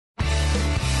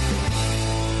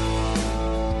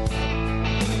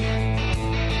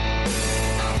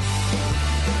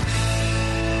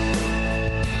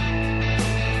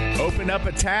up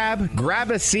a tab,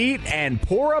 grab a seat, and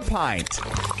pour a pint.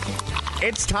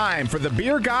 It's time for the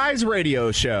Beer Guys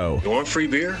Radio Show. You want free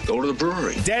beer? Go to the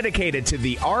brewery. Dedicated to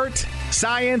the art,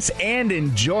 science, and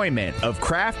enjoyment of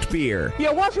craft beer.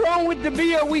 Yeah, what's wrong with the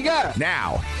beer we got?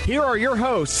 Now, here are your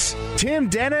hosts, Tim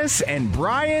Dennis and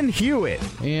Brian Hewitt.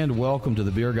 And welcome to the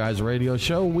Beer Guys Radio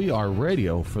Show. We are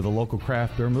radio for the local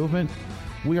craft beer movement.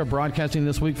 We are broadcasting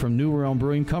this week from New Realm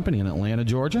Brewing Company in Atlanta,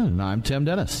 Georgia, and I'm Tim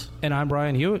Dennis. And I'm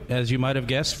Brian Hewitt. As you might have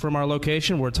guessed from our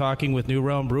location, we're talking with New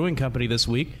Realm Brewing Company this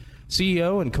week.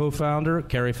 CEO and co-founder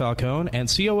Carrie Falcone and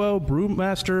COO,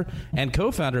 brewmaster, and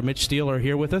co-founder Mitch Steele are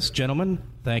here with us. Gentlemen,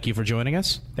 thank you for joining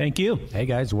us. Thank you. Hey,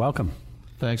 guys, welcome.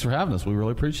 Thanks for having us. We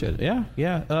really appreciate it.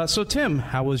 Yeah. So, Tim,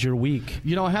 how was your week?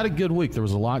 You know, I had a good week. There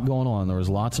was a lot going on. There was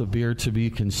lots of beer to be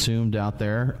consumed out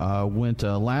there. Went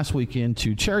last weekend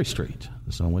to Cherry Street.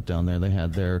 So I went down there. They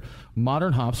had their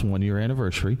Modern Hops 1-year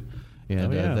anniversary.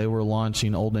 And they were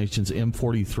launching Old Nation's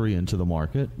M43 into the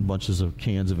market. Bunches of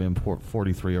cans of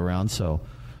M43 around, so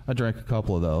I drank a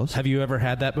couple of those. Have you ever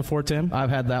had that before, Tim? I've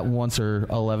had that once or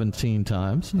 11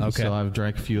 times. Okay. So I've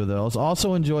drank a few of those.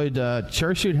 Also enjoyed,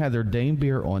 Cherry Street had their Dame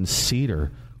beer on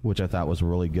cedar, which I thought was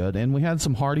really good. And we had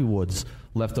some Hardywoods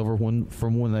left over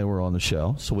from when they were on the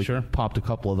show. So we popped a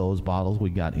couple of those bottles. We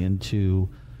got into,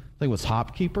 I think it was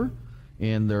Hopkeeper,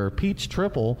 and their Peach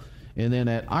Triple. And then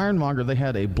at Ironmonger, they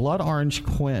had a Blood Orange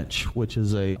Quench, which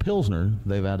is a Pilsner.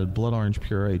 They've added Blood Orange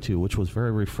Puree, too, which was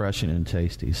very refreshing and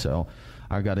tasty. So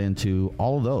I got into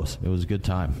all of those. It was a good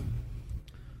time.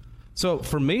 So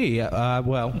for me,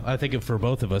 I think for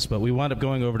both of us, but we wound up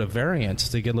going over to Variants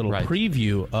to get a little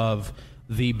preview of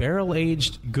the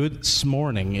barrel-aged Good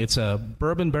S'morning. It's a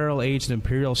bourbon barrel-aged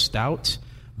Imperial Stout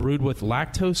brewed with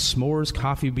lactose, s'mores,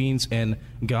 coffee beans, and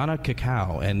Ghana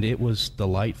cacao, and it was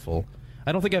delightful.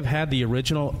 I don't think I've had the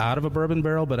original out of a bourbon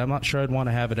barrel, but I'm not sure I'd want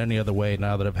to have it any other way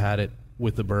now that I've had it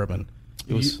with the bourbon.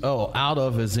 It was out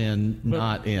of as in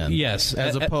not in. Yes.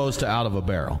 As opposed to out of a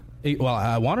barrel. Well,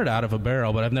 I want it out of a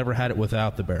barrel, but I've never had it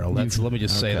without the barrel. Let me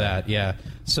just say that, yeah.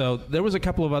 So there was a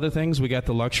couple of other things. We got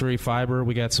the luxury fiber.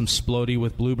 We got some splody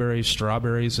with blueberries,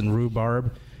 strawberries, and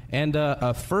rhubarb. And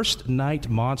a First Night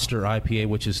Monster IPA,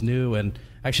 which is new and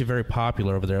actually very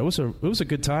popular over there. It was a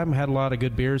good time. I had a lot of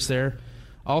good beers there.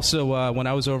 Also, when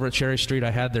I was over at Cherry Street,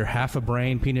 I had their Half a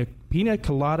Brain Pina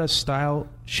Colada Style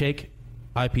Shake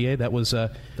IPA. That was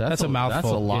that's a mouthful.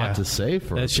 That's a lot to say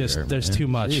for that's a just beer, there's man. too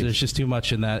much. Jeez. There's just too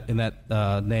much in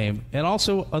that name. And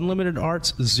also Unlimited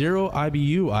Arts Zero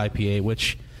IBU IPA,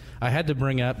 which I had to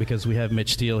bring up because we have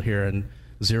Mitch Steele here and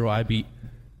Zero IBU.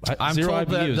 I'm Zero told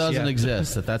that IBUs, doesn't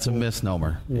exist. That's a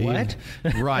misnomer. What?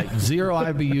 Right. Zero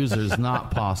IBUs is not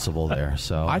possible there.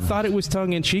 So I thought it was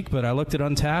tongue-in-cheek, but I looked at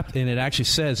Untapped, and it actually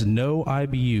says no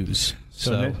IBUs.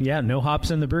 So no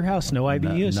hops in the brew house, no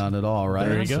IBUs. None at all, right?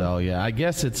 There you go. So, I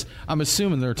guess I'm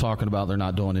assuming they're talking about they're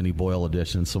not doing any boil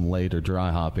addition, some late or dry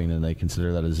hopping, and they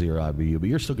consider that a zero IBU. But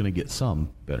you're still going to get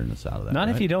some bitterness out of that. Not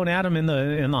right? if you don't add them in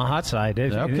the hot side,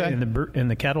 in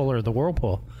the kettle or the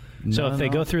whirlpool. So if they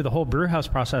go through the whole brew house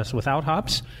process without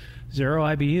hops, zero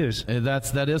IBUs.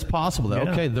 That is possible.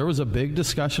 Yeah. Okay, there was a big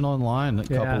discussion online a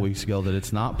couple weeks ago that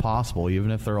it's not possible,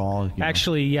 even if they're all...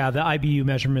 Actually, the IBU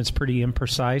measurement's pretty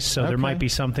imprecise, so there might be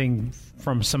something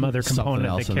from some other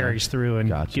component that carries through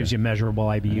and gives you measurable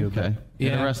IBU. Okay.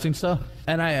 Interesting stuff.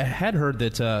 And I had heard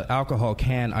that alcohol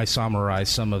can isomerize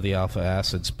some of the alpha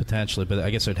acids potentially, but I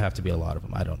guess there'd have to be a lot of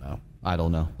them. I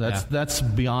don't know. That's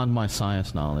beyond my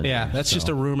science knowledge. Yeah, that's just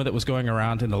a rumor that was going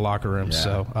around in the locker room. Yeah.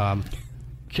 So,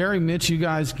 Carrie, Mitch, you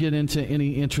guys get into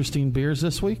any interesting beers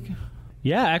this week?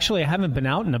 Yeah, actually, I haven't been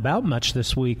out and about much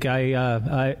this week.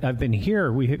 I've been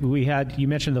here. We had, you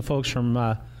mentioned the folks from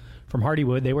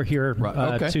Hardywood. They were here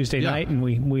Tuesday night, and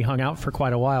we hung out for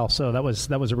quite a while. So that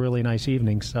was a really nice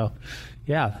evening. So,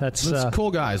 yeah, that's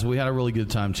cool guys. We had a really good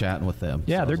time chatting with them.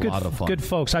 Yeah, so they're good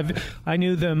folks. I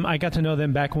knew them. I got to know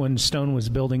them back when Stone was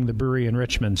building the brewery in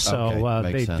Richmond. So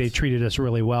they treated us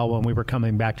really well when we were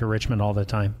coming back to Richmond all the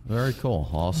time. Very cool.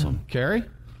 Awesome. Carrie?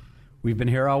 We've been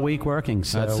here all week working,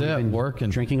 so that's we've been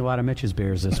working, drinking a lot of Mitch's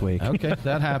beers this week. Okay,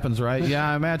 that happens, right? Yeah,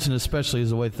 I imagine, especially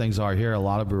as the way things are here, a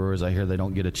lot of brewers, I hear they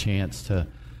don't get a chance to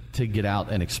get out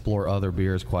and explore other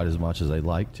beers quite as much as they'd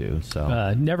like to.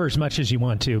 So never as much as you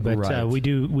want to, but we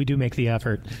do make the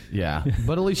effort. Yeah,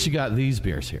 but at least you got these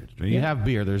beers here. You have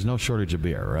beer. There's no shortage of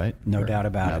beer, right? No doubt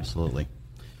about it. Absolutely.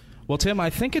 Well, Tim, I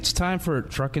think it's time for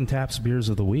Truck and Tap's Beers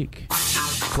of the Week.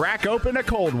 Crack open a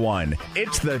cold one.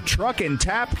 It's the Truck and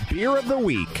Tap Beer of the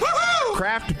Week. Woo-hoo!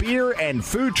 craft beer and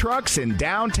food trucks in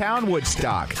downtown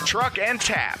Woodstock.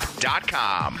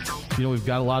 Truckandtap.com. You know, we've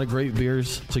got a lot of great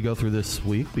beers to go through this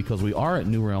week because we are at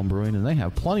New Realm Brewing, and they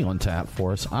have plenty on tap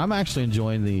for us. I'm actually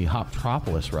enjoying the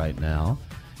Hoptropolis right now.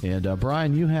 And,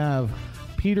 Brian, you have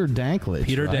Peter Danklage.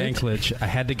 Peter right? Danklage. I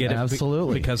had to get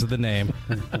Absolutely. it because of the name.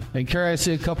 And, Carrie, I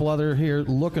see a couple other here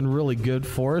looking really good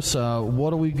for us.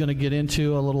 What are we going to get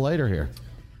into a little later here?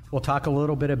 We'll talk a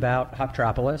little bit about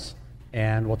Hoptropolis,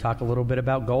 and we'll talk a little bit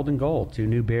about Golden Gold, 2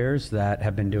 new beers that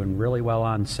have been doing really well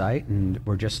on site, and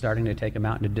we're just starting to take them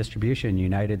out into distribution.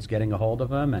 United's getting a hold of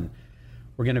them, and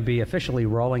we're going to be officially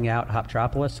rolling out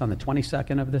Hoptropolis on the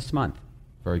 22nd of this month.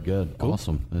 Very good. Cool.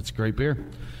 Awesome. That's great beer.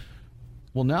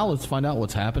 Well, now let's find out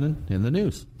what's happening in the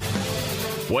news.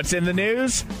 What's in the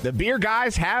news? The beer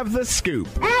guys have the scoop.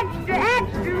 Extra,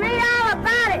 extra, read all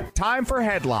about it. Time for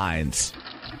headlines.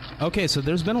 Okay, so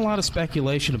there's been a lot of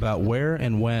speculation about where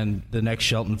and when the next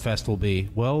Shelton Fest will be.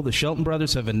 Well, the Shelton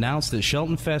brothers have announced that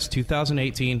Shelton Fest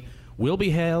 2018 will be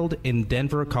held in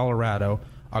Denver, Colorado,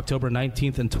 October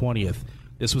 19th and 20th.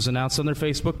 This was announced on their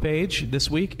Facebook page this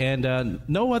week, and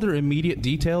no other immediate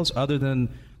details other than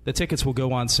the tickets will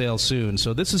go on sale soon.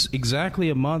 So this is exactly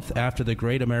a month after the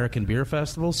Great American Beer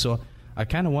Festival, so I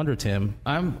kind of wonder, Tim.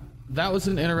 That was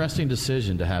an interesting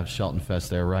decision to have Shelton Fest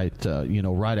there, right?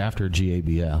 Right after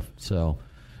GABF. So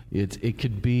it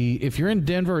could be, if you're in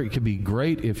Denver, it could be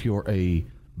great if you're a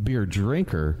beer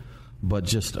drinker, but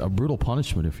just a brutal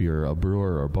punishment if you're a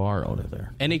brewer or a bar owner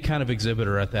there. Any kind of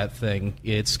exhibitor at that thing,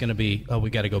 it's going to be, we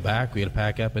got to go back, we got to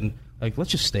pack up, and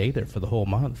let's just stay there for the whole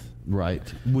month. Right.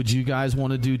 Would you guys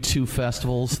want to do 2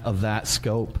 festivals of that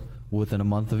scope within a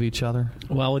month of each other?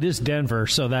 Well, it is Denver,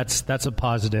 so that's a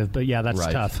positive. But yeah, that's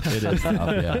right. tough. It is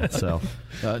tough. Yeah. So,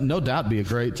 no doubt, be a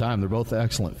great time. They're both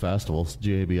excellent festivals,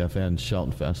 GABF and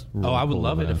Shelton Fest. Really I would cool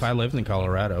love events. it if I lived in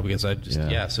Colorado because so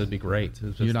it'd be great.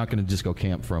 You're not going to just go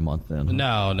camp for a month then?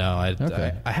 Huh? No.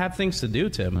 Okay. I have things to do,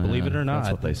 Tim. Believe it or not.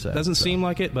 That's what they said. Doesn't seem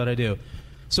like it, but I do.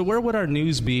 So where would our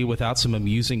news be without some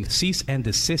amusing cease and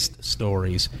desist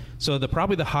stories? So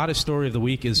probably the hottest story of the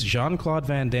week is Jean-Claude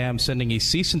Van Damme sending a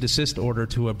cease and desist order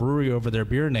to a brewery over their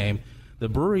beer name. The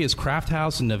brewery is Craft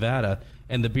House in Nevada,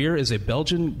 and the beer is a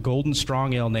Belgian golden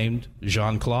strong ale named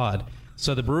Jean-Claude.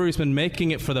 So the brewery's been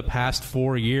making it for the past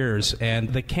 4 years,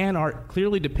 and the can art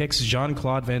clearly depicts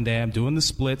Jean-Claude Van Damme doing the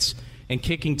splits and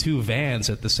kicking 2 vans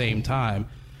at the same time.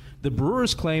 The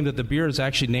brewers claim that the beer is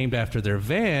actually named after their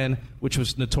van, which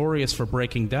was notorious for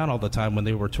breaking down all the time when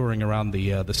they were touring around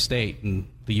the state and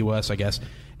the U.S., I guess.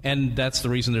 And that's the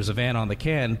reason there's a van on the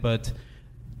can. But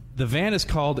the van is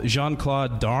called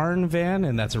Jean-Claude Darn Van,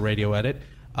 and that's a radio edit.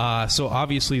 So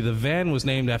obviously the van was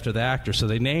named after the actor. So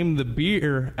they named the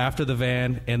beer after the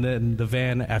van and then the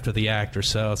van after the actor.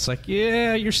 So it's like,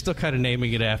 yeah, you're still kind of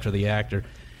naming it after the actor.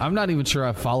 I'm not even sure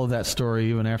I followed that story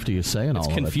even after you saying all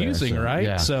of it. It's confusing, right?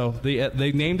 Yeah. So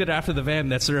they named it after the van.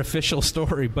 That's their official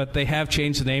story, but they have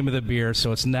changed the name of the beer,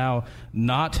 so it's now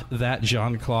not that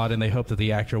Jean-Claude, and they hope that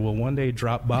the actor will one day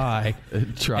drop by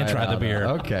and try the beer.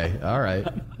 Okay, all right.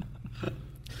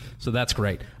 So that's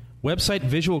great. Website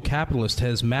Visual Capitalist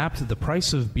has mapped the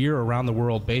price of beer around the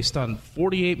world based on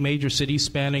 48 major cities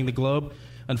spanning the globe.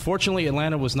 Unfortunately,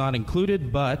 Atlanta was not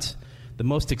included, but the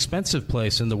most expensive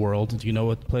place in the world, do you know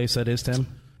what place that is, Tim?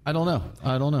 I don't know.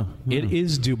 It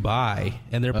is Dubai,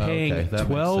 and they're paying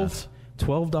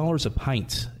 $12 a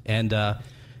pint. And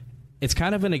it's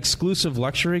kind of an exclusive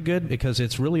luxury good because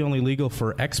it's really only legal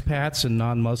for expats and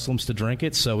non-Muslims to drink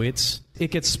it, so it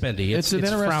gets spendy. It's an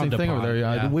interesting thing over there.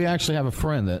 Yeah. We actually have a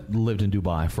friend that lived in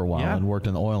Dubai for a while and worked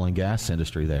in the oil and gas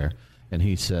industry there. And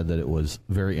he said that it was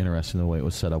very interesting the way it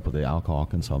was set up with the alcohol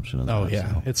consumption.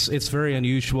 It's very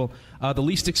unusual. The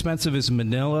least expensive is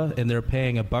Manila, and they're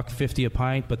paying $1.50 a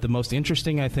pint. But the most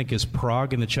interesting, I think, is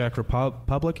Prague in the Czech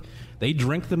Republic. They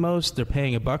drink the most. They're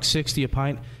paying $1.60 a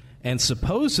pint, and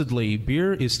supposedly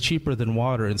beer is cheaper than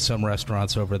water in some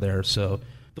restaurants over there. So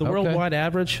the worldwide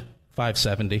average,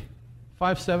 $5.70.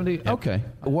 $5.70? Okay.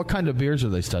 What kind of beers are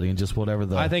they studying? Just whatever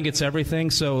I think it's everything.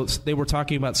 So they were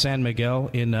talking about San Miguel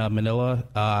in Manila.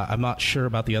 I'm not sure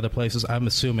about the other places. I'm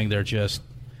assuming they're just,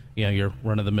 your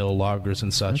run-of-the-mill lagers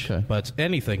and such. Okay. But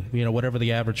anything, whatever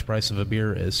the average price of a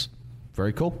beer is.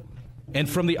 Very cool. And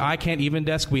from the I Can't Even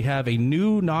desk, we have a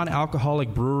new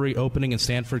non-alcoholic brewery opening in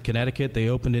Stamford, Connecticut. They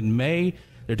opened in May.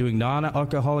 They're doing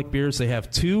non-alcoholic beers. They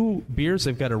have 2 beers.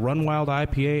 They've got a Run Wild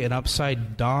IPA and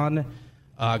Upside Dawn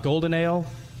Golden Ale,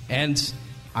 and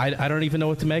I don't even know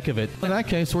what to make of it. In that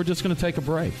case, we're just going to take a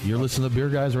break. You're listening to the Beer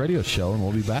Guys Radio Show, and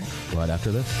we'll be back right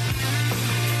after this.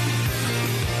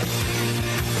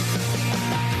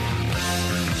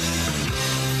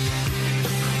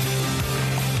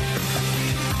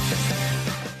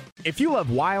 If you love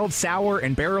wild, sour,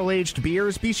 and barrel-aged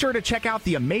beers, be sure to check out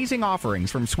the amazing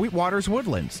offerings from Sweetwater's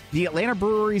Woodlands, the Atlanta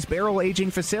Brewery's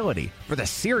barrel-aging facility. For the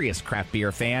serious craft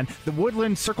beer fan, the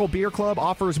Woodlands Circle Beer Club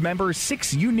offers members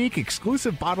 6 unique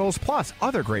exclusive bottles plus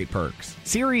other great perks.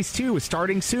 Series 2 is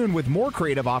starting soon with more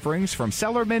creative offerings from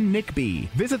Cellarman Nick B.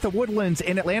 Visit the Woodlands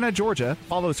in Atlanta, Georgia,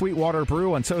 follow Sweetwater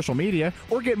Brew on social media,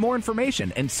 or get more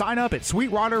information and sign up at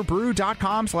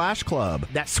sweetwaterbrew.com/club.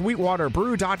 That's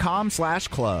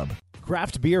sweetwaterbrew.com/club.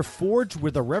 Craft beer forged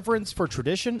with a reverence for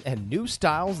tradition and new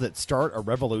styles that start a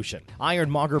revolution.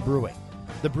 Ironmonger Brewing.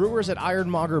 The brewers at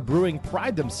Ironmonger Brewing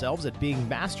pride themselves at being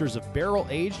masters of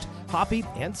barrel-aged, hoppy,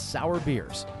 and sour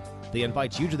beers. They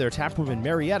invite you to their taproom in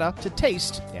Marietta to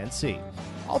taste and see.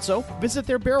 Also, visit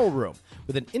their barrel room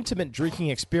with an intimate drinking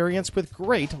experience with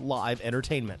great live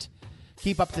entertainment.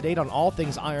 Keep up to date on all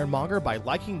things Ironmonger by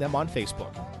liking them on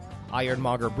Facebook.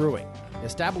 Ironmonger Brewing,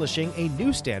 establishing a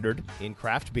new standard in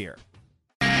craft beer.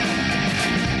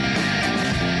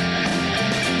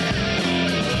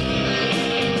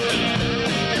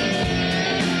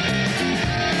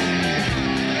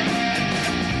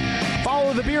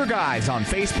 Follow the Beer Guys on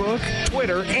Facebook,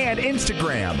 Twitter, and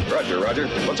Instagram. Roger.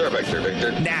 What's our vector,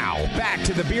 Victor? Now, back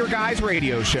to the Beer Guys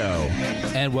Radio Show.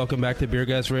 And welcome back to Beer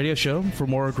Guys Radio Show. For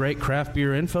more great craft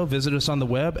beer info, visit us on the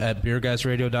web at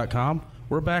beerguysradio.com.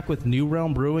 We're back with New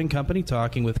Realm Brewing Company,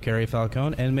 talking with Kerry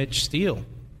Falcone and Mitch Steele.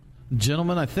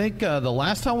 Gentlemen, I think the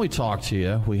last time we talked to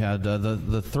you, we had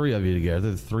the three of you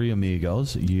together, the three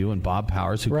amigos, you and Bob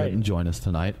Powers, who couldn't join us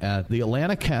tonight, at the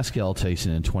Atlanta Cask Ale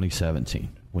tasting in 2017,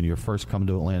 when you were first coming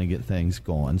to Atlanta to get things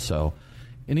going. So,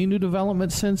 any new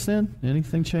developments since then?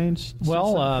 Anything changed?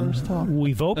 Well,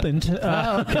 we've opened.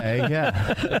 Okay,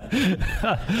 yeah.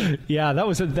 Yeah, that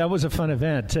was a fun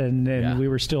event, and we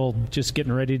were still just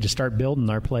getting ready to start building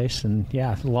our place, and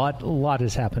a lot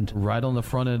has happened. Right on the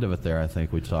front end of it there, I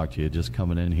think we talked to you, just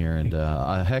coming in here, and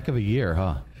a heck of a year,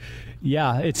 huh?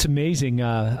 Yeah, it's amazing.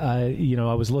 I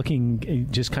was looking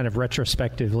just kind of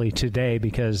retrospectively today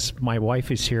because my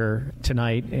wife is here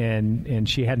tonight, and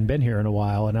she hadn't been here in a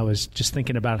while, and I was just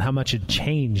thinking about how much had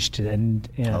changed. And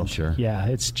oh, sure. Yeah,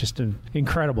 it's just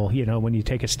incredible, when you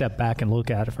take a step back and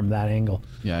look at it from that angle.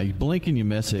 Yeah, you blink and you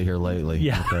miss it here lately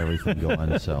with everything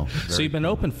going. So you've been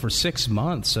open for 6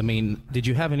 months. I mean, did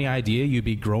you have any idea you'd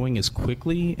be growing as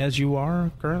quickly as you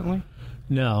are currently?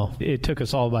 No, it took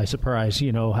us all by surprise,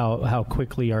 how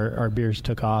quickly our beers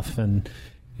took off and,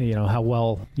 how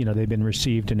well, they've been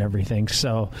received and everything.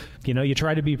 So, you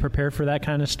try to be prepared for that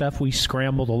kind of stuff. We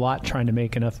scrambled a lot trying to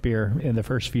make enough beer in the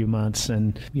first few months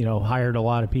and, hired a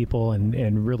lot of people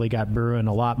and really got brewing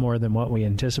a lot more than what we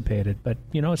anticipated. But,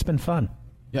 it's been fun.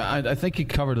 Yeah, I think you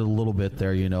covered it a little bit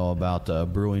there,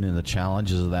 about brewing and the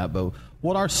challenges of that. But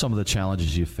what are some of the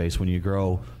challenges you face when you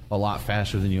grow a lot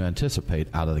faster than you anticipate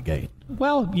out of the gate?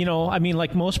 Well,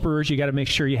 like most brewers, you got to make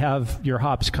sure you have your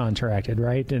hops contracted,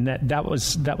 right? And that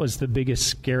was the biggest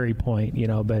scary point,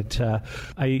 But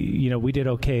we did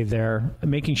okay there.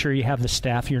 Making sure you have the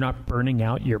staff, you're not burning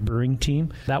out your brewing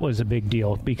team. That was a big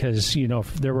deal because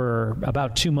there were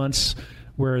about 2 months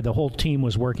where the whole team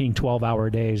was working 12-hour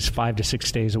days, 5 to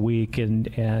 6 days a week,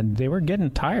 and they were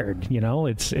getting tired.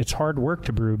 It's hard work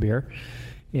to brew beer.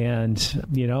 And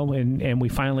we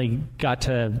finally got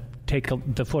to take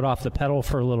the foot off the pedal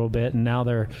for a little bit, and now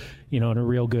they're in a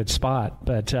real good spot.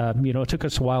 But it took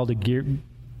us a while to gear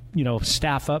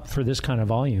staff up for this kind of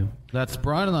volume. That's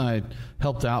Brian and I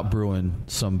helped out brewing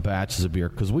some batches of beer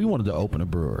because we wanted to open a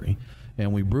brewery.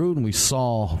 And we brewed and we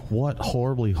saw what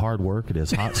horribly hard work it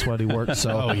is, hot, sweaty work.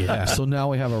 So, so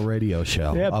now we have a radio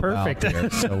show. Yeah, perfect. Beer,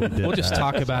 so we'll just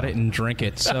talk about it and drink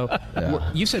it. So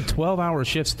you said 12-hour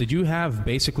shifts. Did you have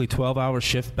basically 12-hour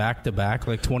shift back-to-back,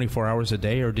 like 24 hours a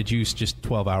day, or did you use just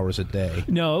 12 hours a day?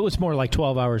 No, it was more like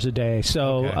 12 hours a day.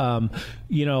 So,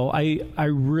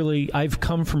 I've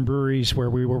come from breweries where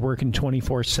we were working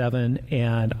 24/7,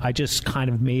 and I just kind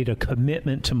of made a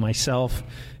commitment to myself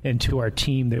and to our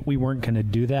team that we weren't going to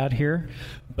do that here.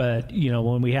 But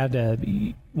when we had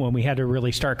to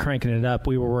really start cranking it up,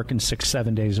 we were working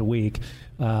 6-7 days a week.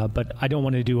 But I don't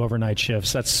want to do overnight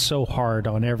shifts. That's so hard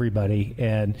on everybody.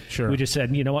 And we just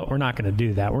said, you know what, we're not going to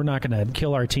do that. We're not going to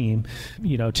kill our team,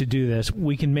 to do this.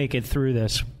 We can make it through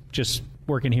this just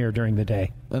working here during the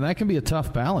day. And that can be a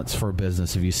tough balance for a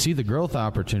business. If you see the growth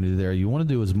opportunity there, you want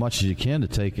to do as much as you can to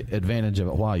take advantage of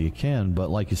it while you can. But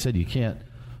like you said, you can't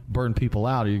burn people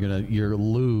out, or you're gonna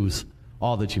lose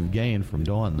all that you've gained from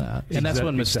doing that. And that's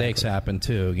when mistakes happen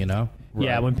too, Right.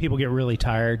 Yeah, when people get really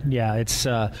tired, it's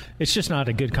just not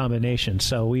a good combination.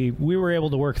 So we were able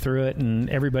to work through it, and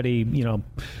everybody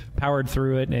powered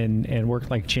through it and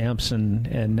worked like champs,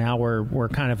 and now we're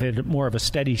kind of in more of a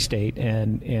steady state,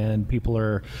 and people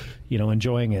are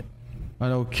enjoying it. I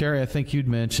know, Carrie, I think you'd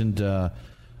mentioned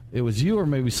it was you or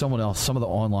maybe someone else. Some of the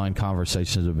online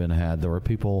conversations have been had. There were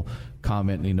people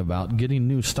commenting about getting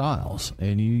new styles,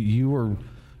 and you were.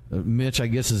 Mitch, I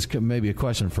guess is maybe a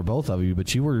question for both of you,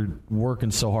 but you were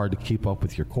working so hard to keep up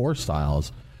with your core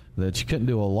styles that you couldn't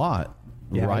do a lot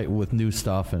with new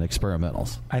stuff and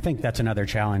experimentals. I think that's another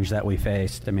challenge that we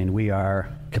faced. I mean, we are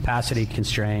capacity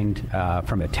constrained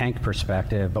from a tank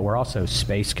perspective, but we're also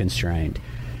space constrained.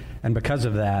 And because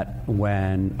of that,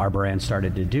 when our brand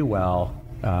started to do well,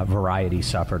 variety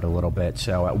suffered a little bit.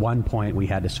 So at one point, we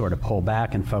had to sort of pull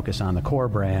back and focus on the core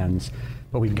brands,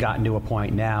 but we've gotten to a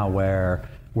point now where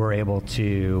we're able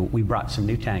to. We brought some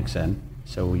new tanks in,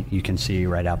 so you can see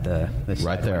right out the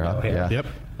right there. Yeah.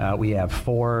 Yep. We have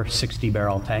 4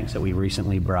 60-barrel tanks that we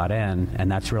recently brought in, and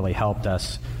that's really helped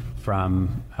us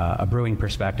from a brewing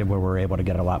perspective, where we're able to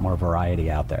get a lot more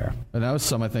variety out there. And that was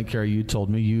some, I think, Carrie, you told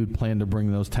me you'd planned to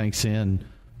bring those tanks in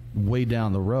way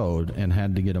down the road and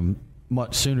had to get them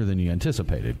much sooner than you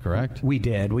anticipated. Correct? We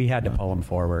did. We had to pull them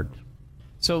forward.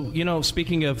 So,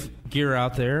 speaking of gear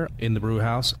out there in the brew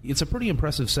house, it's a pretty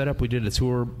impressive setup. We did a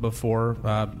tour before,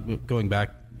 going back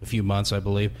a few months, I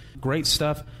believe. Great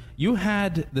stuff. You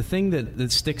had the thing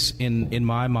that sticks in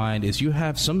my mind is you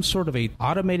have some sort of a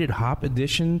automated hop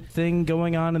addition thing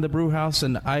going on in the brew house,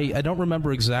 and I don't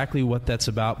remember exactly what that's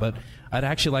about, but I'd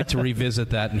actually like to revisit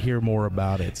that and hear more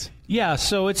about it. Yeah,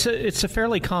 so it's a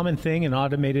fairly common thing in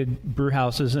automated brew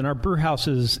houses, and our brew house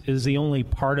is the only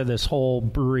part of this whole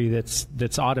brewery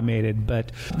that's automated.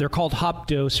 But they're called hop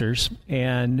dosers,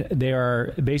 and they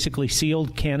are basically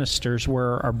sealed canisters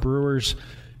where our brewers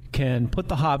can put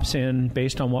the hops in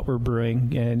based on what we're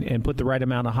brewing and put the right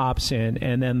amount of hops in,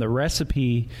 and then the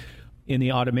recipe in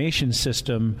the automation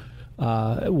system.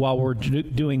 While we're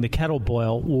doing the kettle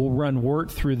boil, we'll run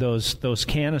wort through those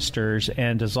canisters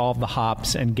and dissolve the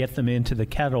hops and get them into the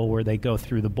kettle where they go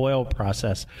through the boil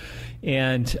process.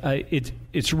 And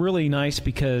it's really nice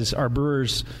because our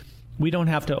brewers, we don't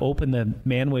have to open the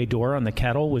manway door on the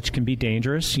kettle, which can be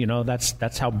dangerous.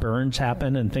 That's how burns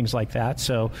happen and things like that.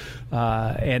 So,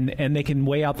 and they can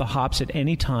weigh out the hops at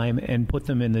any time and put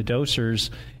them in the dosers,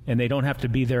 and they don't have to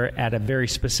be there at a very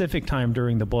specific time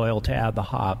during the boil to add the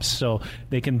hops. So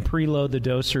they can preload the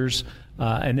dosers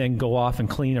and then go off and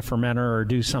clean a fermenter or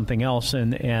do something else,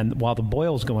 and while the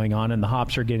boil's going on and the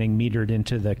hops are getting metered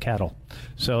into the kettle.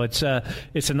 So it's a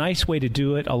nice way to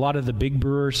do it. A lot of the big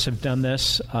brewers have done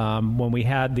this. When we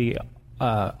had the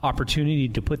opportunity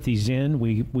to put these in,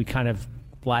 we kind of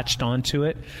latched onto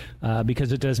it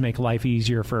because it does make life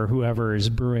easier for whoever is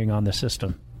brewing on the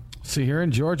system. See, here in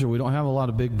Georgia, we don't have a lot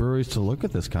of big breweries to look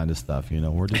at this kind of stuff.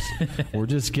 We're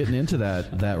just getting into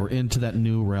we're into that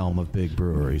new realm of big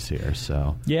breweries here.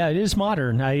 So yeah, it is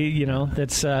modern.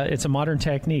 That's it's a modern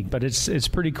technique, but it's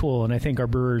pretty cool, and I think our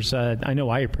brewers, I know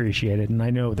I appreciate it, and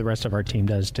I know the rest of our team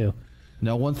does too.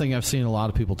 Now, one thing I've seen a lot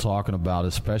of people talking about,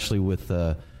 especially with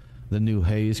the new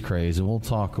haze craze, and we'll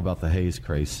talk about the haze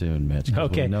craze soon, Mitch, because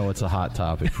we know it's a hot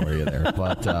topic for you there.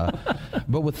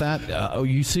 But with that,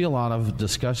 you see a lot of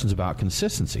discussions about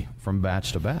consistency from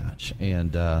batch to batch.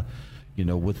 And,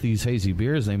 with these hazy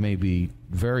beers, they may be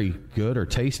very good or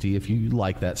tasty if you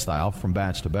like that style from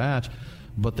batch to batch,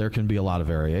 but there can be a lot of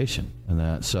variation in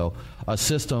that. So a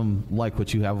system like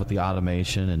what you have with the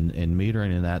automation and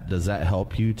metering and that, does that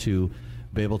help you to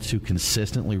be able to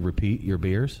consistently repeat your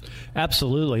beers?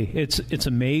 Absolutely. It's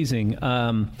amazing.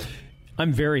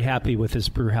 I'm very happy with this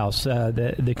brew house.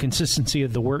 The consistency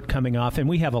of the wort coming off, and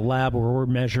we have a lab where we're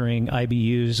measuring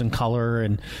IBUs and color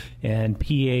and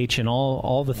pH and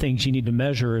all the things you need to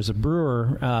measure as a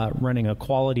brewer running a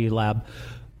quality lab.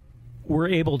 We're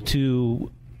able to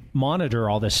monitor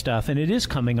all this stuff, and it is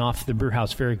coming off the brew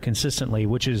house very consistently,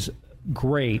 which is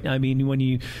great. I mean, when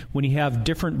you have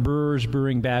different brewers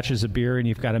brewing batches of beer and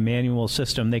you've got a manual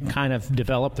system, they kind of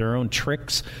develop their own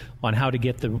tricks on how to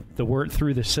get the wort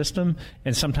through the system,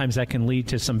 and sometimes that can lead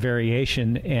to some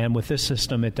variation, and with this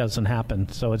system it doesn't happen.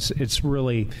 So it's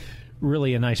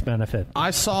really a nice benefit. I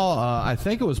saw, I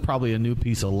think it was probably a new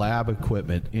piece of lab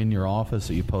equipment in your office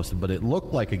that you posted, but it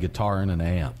looked like a guitar and an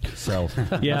amp. So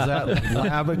yeah. Is that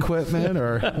lab equipment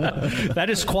or? That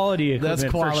is quality equipment.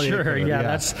 That's quality for sure. Equipment,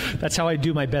 yeah, that's how I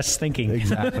do my best thinking.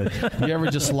 Exactly. You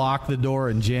ever just lock the door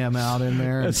and jam out in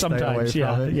there? And sometimes, stay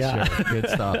away from it? Yeah. Sure. Good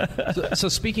stuff. So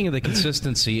speaking of the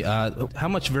consistency, how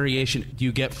much variation do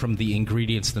you get from the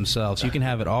ingredients themselves? You can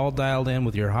have it all dialed in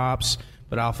with your hops,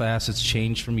 but alpha acids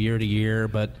change from year to year.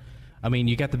 But I mean,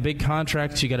 you got the big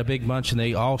contracts, you got a big bunch, and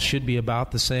they all should be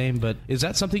about the same. But is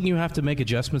that something you have to make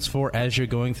adjustments for as you're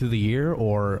going through the year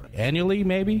or annually,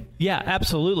 maybe? Yeah,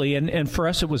 absolutely. And for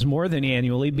us, it was more than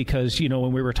annually because,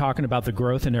 when we were talking about the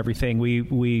growth and everything,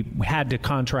 we had to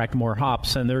contract more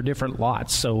hops, and they're different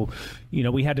lots. So,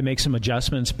 we had to make some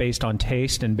adjustments based on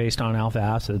taste and based on alpha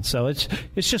acid. So it's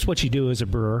just what you do as a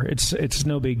brewer. It's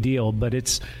no big deal, but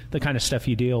it's the kind of stuff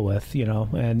you deal with,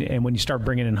 And when you start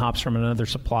bringing in hops from another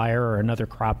supplier or another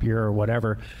crop year or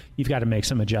whatever, you've got to make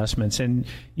some adjustments. And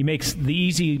you make the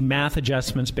easy math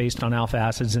adjustments based on alpha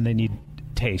acids, and then you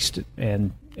taste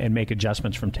and make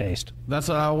adjustments from taste. That's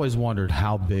what I always wondered,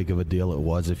 how big of a deal it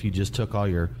was if you just took all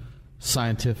your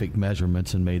scientific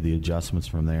measurements and made the adjustments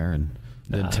from there and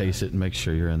then taste it and make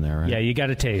sure you're in there, right? Yeah, you got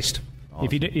to taste. Awesome.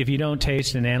 If you don't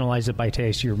taste and analyze it by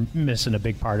taste, you're missing a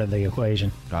big part of the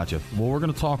equation. Gotcha. Well, we're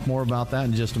going to talk more about that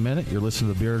in just a minute. You're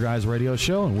listening to the Beer Guys Radio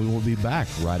Show, and we will be back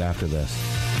right after this.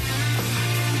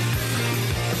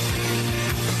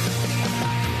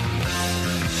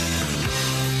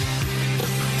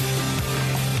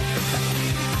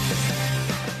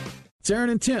 It's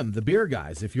Aaron and Tim, the Beer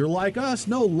Guys. If you're like us,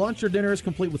 no lunch or dinner is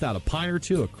complete without a pint or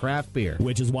two of craft beer.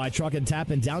 Which is why Truck and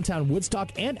Tap in downtown Woodstock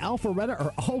and Alpharetta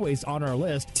are always on our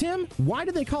list. Tim, why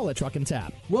do they call it Truck and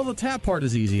Tap? Well, the tap part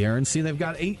is easy, Aaron. See, they've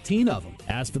got 18 of them.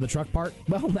 As for the truck part,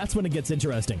 well, that's when it gets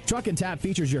interesting. Truck and Tap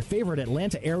features your favorite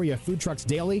Atlanta area food trucks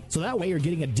daily, so that way you're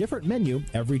getting a different menu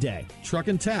every day. Truck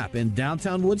and Tap in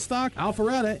downtown Woodstock,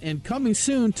 Alpharetta, and coming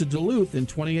soon to Duluth in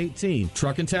 2018.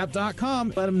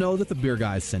 Truckandtap.com. Let them know that the Beer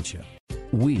Guys sent you.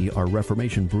 We are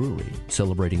Reformation Brewery,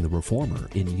 celebrating the reformer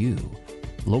in you.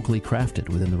 Locally crafted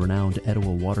within the renowned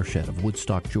Etowah watershed of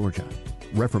Woodstock, Georgia,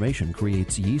 Reformation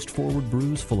creates yeast-forward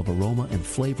brews full of aroma and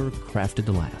flavor crafted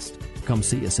to last. Come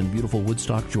see us in beautiful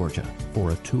Woodstock, Georgia,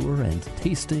 for a tour and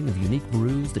tasting of unique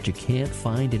brews that you can't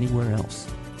find anywhere else.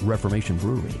 Reformation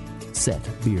Brewery, set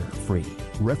beer free.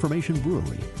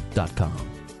 ReformationBrewery.com.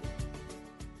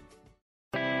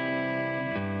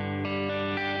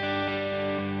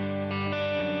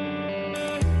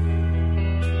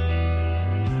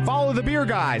 Follow the Beer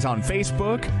Guys on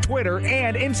Facebook, Twitter,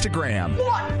 and Instagram.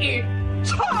 What in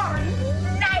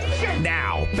tarnation?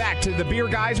 Now, back to the Beer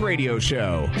Guys Radio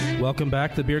Show. Welcome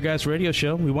back to the Beer Guys Radio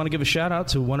Show. We want to give a shout-out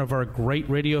to one of our great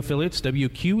radio affiliates,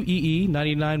 WQEE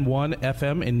 99.1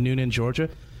 FM in Noonan, Georgia.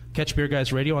 Catch Beer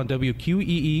Guys Radio on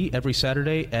WQEE every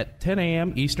Saturday at 10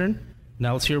 a.m. Eastern.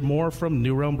 Now let's hear more from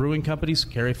New Realm Brewing Company's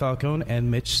Kerry Falcone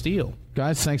and Mitch Steele.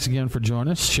 Guys, thanks again for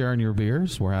joining us, sharing your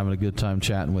beers. We're having a good time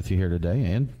chatting with you here today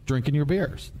and drinking your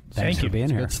beers. Thanks for being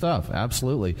here. Good stuff,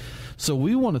 absolutely. So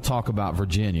we want to talk about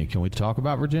Virginia. Can we talk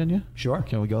about Virginia? Sure.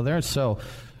 Can we go there? So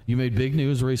you made big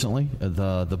news recently.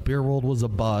 The beer world was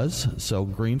abuzz. So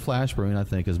Green Flash Brewing, I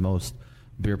think, as most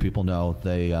beer people know,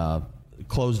 they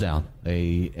closed down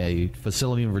a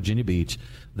facility in Virginia Beach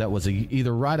that was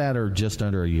either right at or just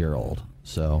under a year old.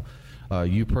 So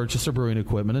you purchased their brewing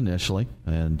equipment initially,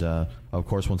 and of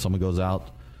course, when someone goes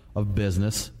out of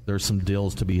business, there's some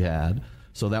deals to be had.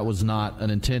 So that was not an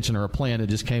intention or a plan. It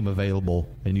just came available,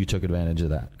 and you took advantage of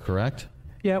that, correct?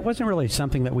 Yeah, it wasn't really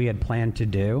something that we had planned to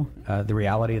do. The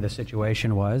reality of the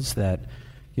situation was that,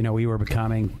 we were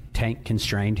becoming tank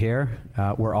constrained here.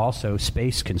 We're also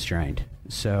space constrained.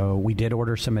 So we did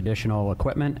order some additional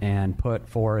equipment and put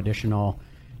 4 additional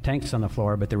tanks on the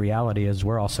floor, but the reality is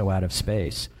we're also out of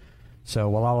space. So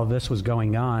while all of this was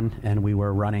going on and we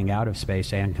were running out of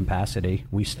space and capacity,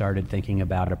 we started thinking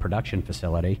about a production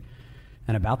facility.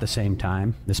 And about the same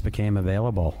time, this became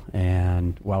available.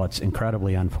 And while it's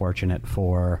incredibly unfortunate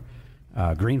for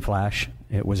Green Flash,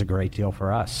 it was a great deal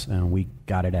for us. And we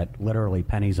got it at literally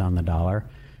pennies on the dollar.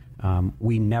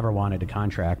 We never wanted to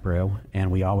contract brew,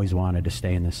 and we always wanted to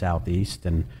stay in the Southeast.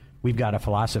 And we've got a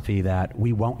philosophy that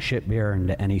we won't ship beer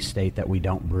into any state that we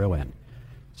don't brew in.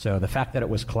 So the fact that it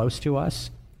was close to us,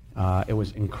 it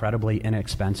was incredibly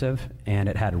inexpensive, and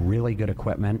it had really good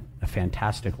equipment, a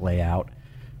fantastic layout.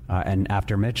 And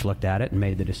after Mitch looked at it and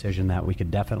made the decision that we could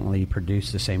definitely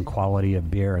produce the same quality of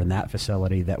beer in that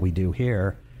facility that we do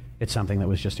here, it's something that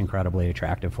was just incredibly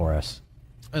attractive for us.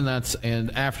 And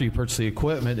after you purchased the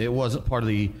equipment, it wasn't part of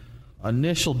the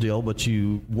initial deal, but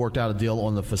you worked out a deal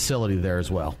on the facility there as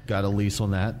well. Got a lease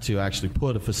on that to actually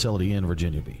put a facility in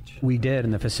Virginia Beach. We did,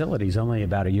 and the facility's only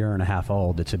about 1.5 years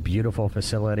old. It's a beautiful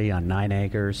facility on 9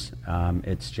 acres.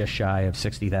 It's just shy of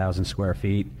 60,000 square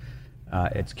feet.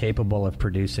 It's capable of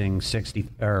producing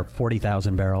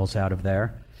 40,000 barrels out of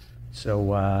there.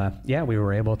 So, we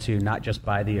were able to not just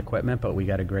buy the equipment, but we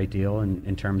got a great deal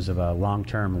in terms of a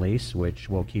long-term lease, which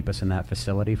will keep us in that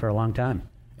facility for a long time.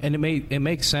 And it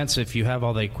makes sense if you have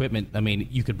all the equipment. I mean,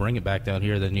 you could bring it back down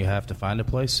here, then you have to find a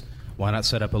place. Why not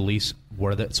set up a lease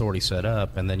where that's already set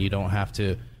up, and then you don't have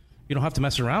to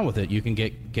mess around with it. You can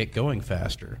get going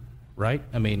faster, right?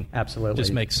 I mean, absolutely,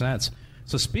 just makes sense.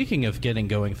 So speaking of getting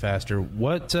going faster,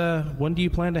 when do you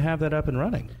plan to have that up and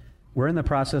running? We're in the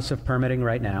process of permitting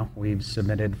right now. We've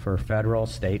submitted for federal,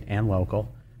 state, and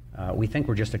local. We think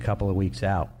we're just a couple of weeks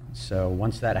out. So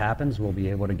once that happens, we'll be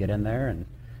able to get in there and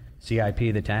CIP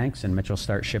the tanks, and Mitch will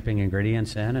start shipping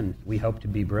ingredients in, and we hope to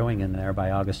be brewing in there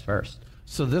by August 1st.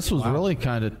 So this was really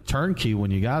kind of turnkey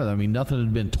when you got it. I mean, nothing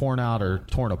had been torn out or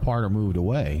torn apart or moved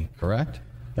away, correct?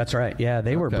 That's right. Yeah,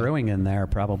 they were brewing in there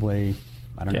probably,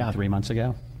 3 months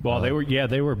ago. Well, they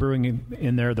were brewing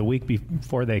in there the week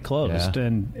before they closed,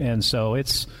 and so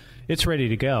it's ready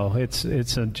to go. It's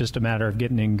just a matter of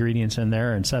getting ingredients in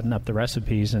there and setting up the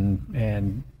recipes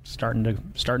and starting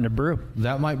to brew.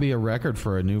 That might be a record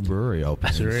for a new brewery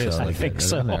opening. Seriously, I think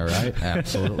so. There, right?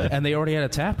 Absolutely. And they already had a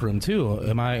tap room too.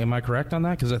 Am I correct on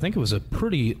that? Because I think it was a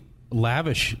pretty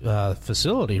lavish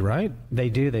facility, right? They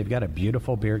do. They've got a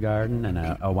beautiful beer garden and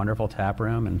a wonderful tap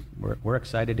room, and we're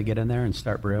excited to get in there and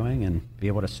start brewing and be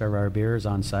able to serve our beers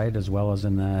on site as well as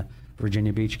in the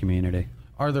Virginia Beach community.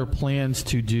 Are there plans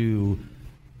to do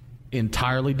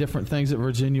entirely different things at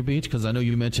Virginia Beach? Because I know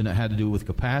you mentioned it had to do with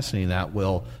capacity, and that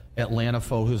will Atlanta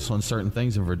focus on certain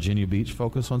things and Virginia Beach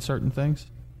focus on certain things?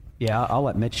 Yeah, I'll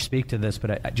let Mitch speak to this,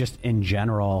 but just in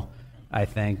general, I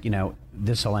think,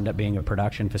 this will end up being a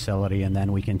production facility, and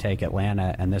then we can take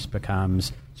Atlanta, and this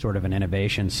becomes sort of an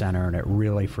innovation center, and it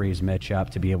really frees Mitch up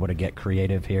to be able to get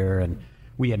creative here. And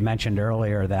we had mentioned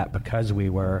earlier that because we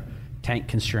were tank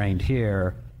constrained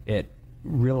here, it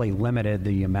really limited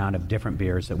the amount of different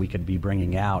beers that we could be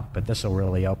bringing out, but this will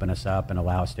really open us up and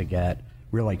allow us to get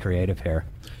really creative here.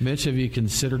 Mitch, have you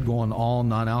considered going all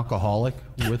non-alcoholic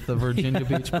with the Virginia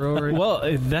Beach Brewery?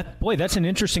 Well, that's an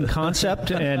interesting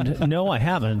concept, and no, I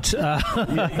haven't.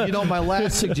 My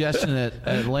last suggestion at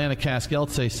Atlanta Cask Ale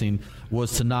tasting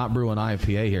was to not brew an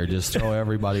IPA here, just throw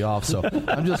everybody off. So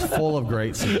I'm just full of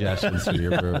great suggestions for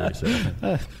your brewery.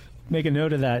 So. Make a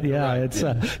note of that. Yeah, right,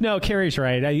 it's no. Carrie's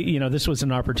right. This was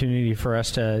an opportunity for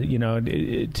us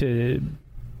to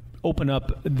open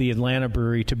up the Atlanta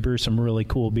brewery to brew some really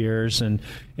cool beers, and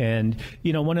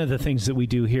one of the things that we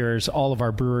do here is all of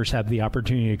our brewers have the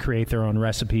opportunity to create their own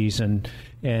recipes and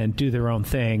do their own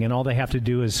thing, and all they have to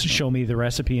do is show me the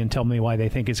recipe and tell me why they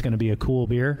think it's going to be a cool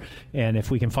beer, and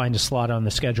if we can find a slot on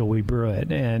the schedule, we brew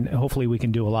it, and hopefully we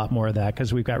can do a lot more of that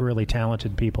because we've got really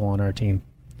talented people on our team.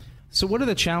 So what are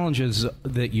the challenges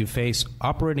that you face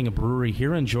operating a brewery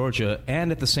here in Georgia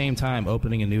and at the same time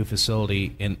opening a new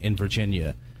facility in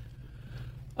Virginia?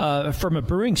 From a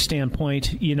brewing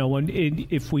standpoint,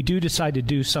 if we do decide to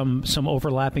do some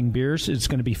overlapping beers, it's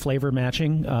going to be flavor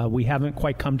matching. We haven't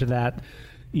quite come to that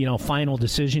final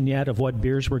decision yet of what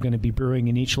beers we're going to be brewing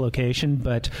in each location,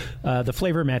 but the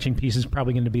flavor matching piece is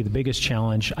probably going to be the biggest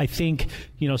challenge. I think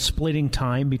splitting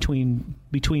time between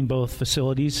both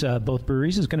facilities, both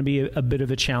breweries, is going to be a bit of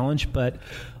a challenge. But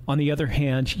on the other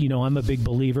hand, I'm a big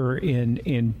believer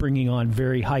in bringing on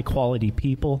very high quality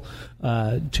people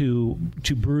to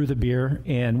brew the beer,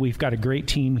 and we've got a great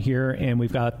team here, and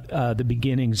we've got the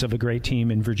beginnings of a great team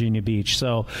in Virginia Beach.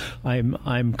 So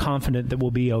I'm confident that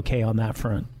we'll be okay on that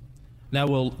front. Now,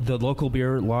 will the local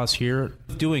beer laws here,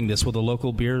 doing this, will the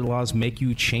local beer laws make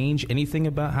you change anything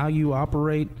about how you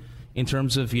operate in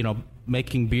terms of,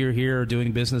 making beer here or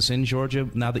doing business in Georgia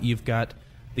now that you've got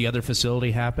the other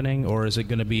facility happening? Or is it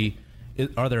going to be,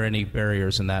 are there any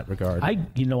barriers in that regard? I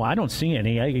don't see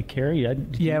any.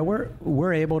 Yeah,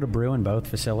 we're able to brew in both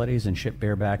facilities and ship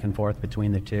beer back and forth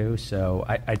between the two. So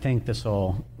I think this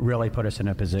will really put us in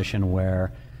a position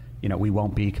where we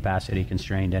won't be capacity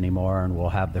constrained anymore, and we'll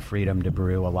have the freedom to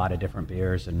brew a lot of different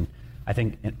beers. And I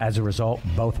think as a result,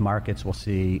 both markets will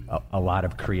see a lot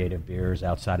of creative beers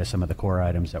outside of some of the core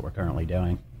items that we're currently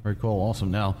doing. Very cool. Awesome.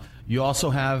 Now, you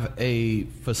also have a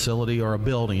facility, or a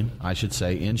building, I should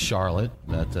say, in Charlotte.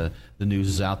 That the news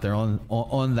is out there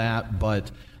on that, but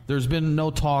there's been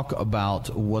no talk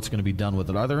about what's going to be done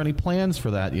with it. Are there any plans for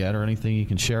that yet, or anything you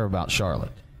can share about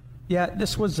Charlotte? Yeah,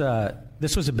 this was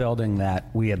a building that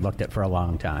we had looked at for a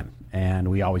long time, and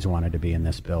we always wanted to be in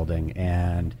this building.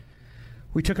 And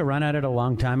we took a run at it a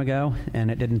long time ago,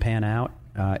 and it didn't pan out.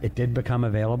 It did become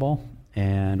available,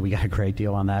 and we got a great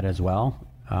deal on that as well.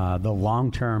 The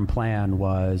long-term plan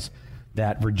was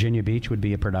that Virginia Beach would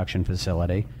be a production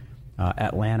facility,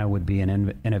 Atlanta would be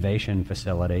an innovation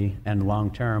facility, and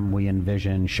long-term we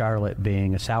envision Charlotte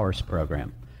being a sours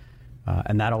program.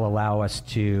 And that'll allow us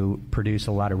to produce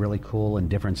a lot of really cool and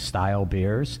different style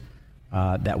beers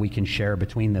that we can share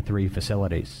between the 3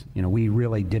 facilities. We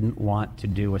really didn't want to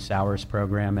do a sours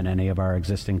program in any of our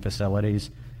existing facilities,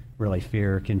 really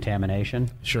fear contamination.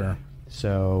 Sure.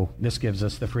 So this gives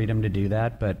us the freedom to do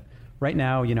that. But right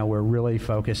now, we're really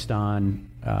focused on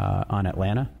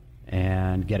Atlanta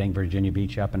and getting Virginia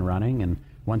Beach up and running. And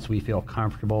once we feel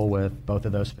comfortable with both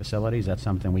of those facilities, that's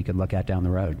something we could look at down the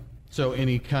road. So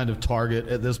any kind of target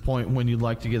at this point when you'd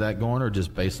like to get that going, or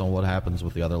just based on what happens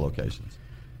with the other locations?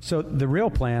 So the real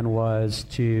plan was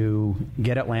to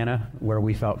get Atlanta where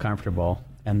we felt comfortable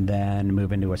and then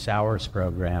move into a sours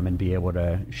program and be able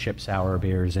to ship sour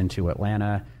beers into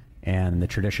Atlanta and the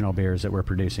traditional beers that we're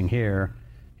producing here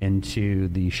into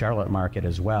the Charlotte market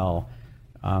as well.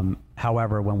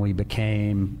 However, when we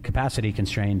became capacity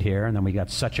constrained here and then we got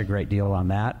such a great deal on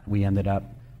that, we ended up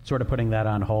sort of putting that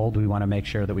on hold. We want to make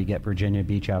sure that we get Virginia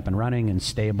Beach up and running and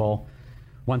stable.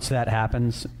 Once that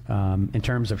happens, in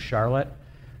terms of Charlotte,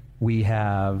 we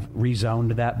have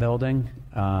rezoned that building.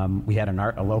 We had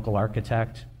a local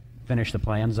architect finish the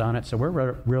plans on it. So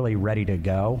we're really ready to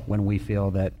go when we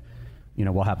feel that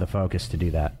we'll have the focus to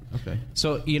do that. Okay.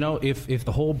 So, if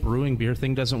the whole brewing beer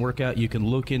thing doesn't work out, you can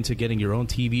look into getting your own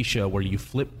TV show where you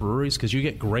flip breweries, because you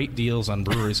get great deals on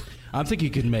breweries. I think you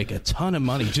could make a ton of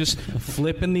money just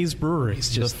flipping these breweries.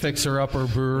 Just the fixer-upper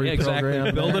brewery exactly.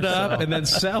 program. Build it up and then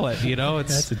sell it.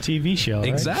 That's a TV show, right?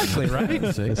 Exactly, right?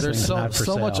 There's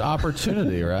so much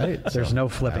opportunity, right? There's no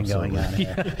flipping going on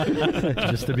here.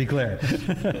 Just to be clear.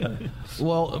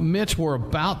 Well, Mitch, we're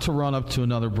about to run up to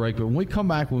another break, but when we come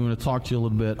back, we want to talk to you a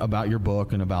little bit about your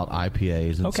book and about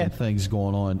IPAs and some things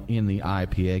going on in the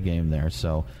IPA game there.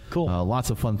 So cool.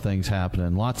 Lots of fun things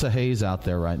happening. Lots of haze out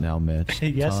there right now, Mitch.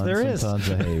 Yes, there is. Tons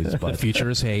of haze. But the future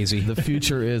is hazy. The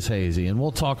future is hazy, and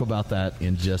we'll talk about that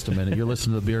in just a minute. You're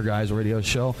listening to the Beer Guys Radio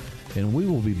Show, and we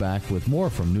will be back with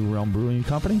more from New Realm Brewing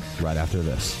Company right after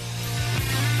this.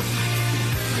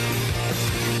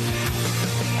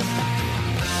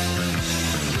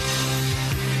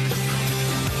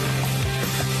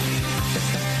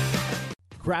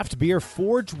 Craft beer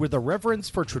forged with a reverence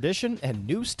for tradition and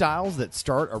new styles that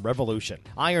start a revolution.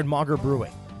 Ironmonger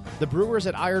Brewing. The brewers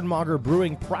at Ironmonger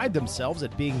Brewing pride themselves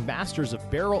at being masters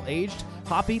of barrel-aged,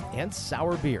 hoppy, and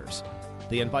sour beers.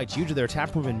 They invite you to their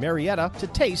taproom in Marietta to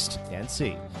taste and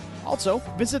see. Also,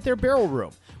 visit their barrel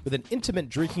room with an intimate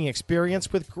drinking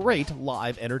experience with great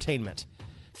live entertainment.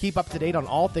 Keep up to date on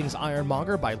all things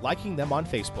Ironmonger by liking them on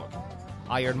Facebook.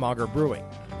 Ironmonger Brewing,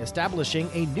 establishing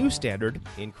a new standard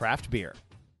in craft beer.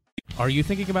 Are you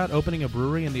thinking about opening a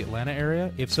brewery in the Atlanta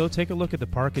area? If so, take a look at the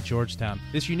Park at Georgetown.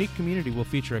 This unique community will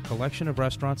feature a collection of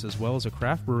restaurants as well as a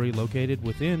craft brewery located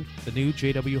within the new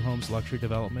J.W. Holmes luxury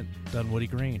development, Dunwoody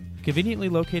Green. Conveniently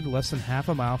located less than half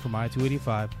a mile from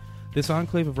I-285, this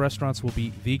enclave of restaurants will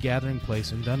be the gathering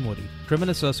place in Dunwoody. Trim &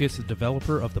 Associates, the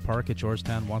developer of the Park at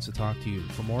Georgetown, wants to talk to you.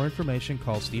 For more information,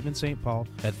 call Stephen St. Paul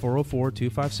at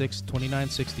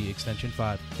 404-256-2960, extension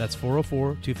 5. That's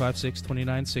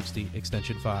 404-256-2960,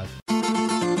 extension 5.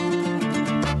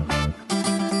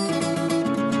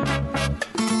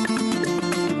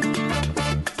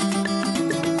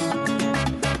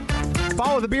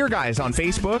 Follow the Beer Guys on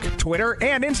Facebook, Twitter,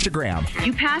 and Instagram.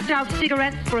 You passed out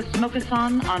cigarettes for a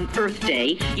smoke-a-thon on Earth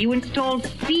Day. You installed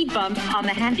speed bumps on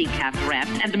the handicapped ramp.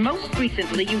 And most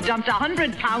recently, you dumped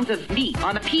 100 pounds of meat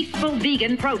on a peaceful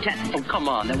vegan protest. Oh, come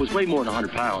on. That was way more than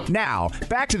 100 pounds. Now,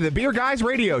 back to the Beer Guys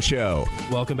Radio Show.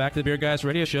 Welcome back to the Beer Guys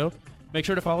Radio Show. Make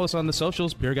sure to follow us on the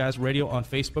socials, Beer Guys Radio on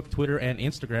Facebook, Twitter, and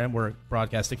Instagram. We're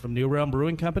broadcasting from New Realm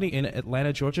Brewing Company in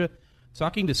Atlanta, Georgia.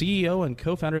 Talking to CEO and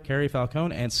co-founder Carrie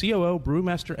Falcone and COO,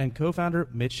 brewmaster, and co-founder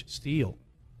Mitch Steele.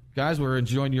 Guys, we're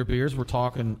enjoying your beers. We're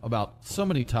talking about so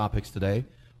many topics today.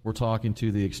 We're talking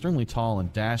to the extremely tall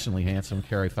and dashingly handsome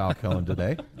Carrie Falcone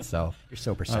today. So you're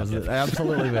so perceptive.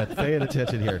 Absolutely, man. Paying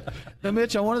attention here. Now,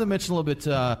 Mitch, I wanted to mention a little bit.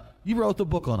 You wrote the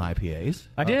book on IPAs.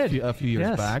 I did a few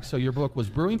years back. So your book was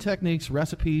Brewing Techniques,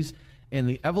 Recipes, and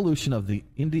the Evolution of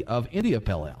India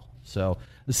Pale Ale. So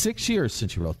 6 years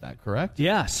since you wrote that, correct?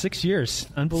 Yeah, 6 years.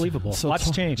 Unbelievable. So lots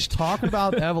changed. Talk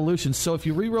about evolution. So if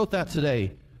you rewrote that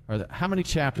today, how many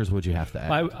chapters would you have to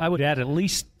add? I would add at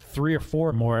least 3 or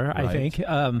 4 more, right. I think.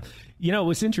 It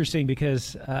was interesting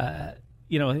because,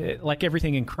 like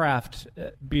everything in craft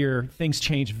beer, things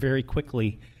change very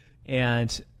quickly.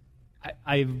 And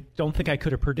I don't think I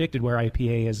could have predicted where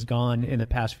IPA has gone in the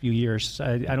past few years.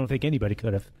 I don't think anybody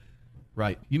could have.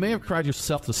 Right. You may have cried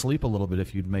yourself to sleep a little bit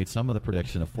if you'd made some of the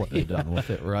prediction of what they've done with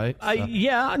it, right?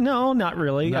 No, not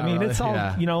really. Not I mean, really. it's all,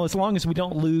 as long as we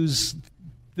don't lose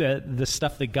the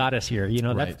stuff that got us here. You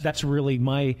know, Right. that's really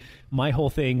my whole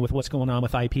thing with what's going on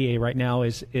with IPA right now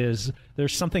is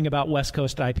there's something about West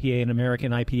Coast IPA and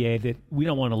American IPA that we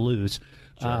don't want to lose.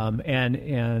 Sure.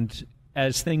 And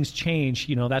as things change,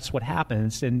 you know, that's what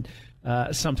happens. And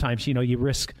sometimes, you know, you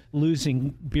risk losing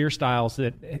beer styles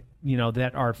that, you know,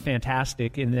 that are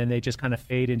fantastic, and then they just kind of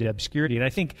fade into obscurity. And I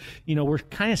think, you know, we're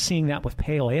kind of seeing that with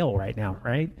pale ale right now,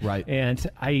 right? Right. And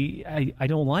I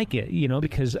don't like it, you know,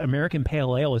 because American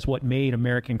pale ale is what made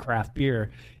American craft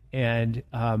beer. And,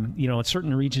 you know, in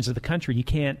certain regions of the country, you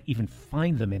can't even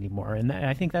find them anymore. And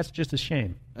I think that's just a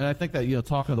shame. And I think that, you know,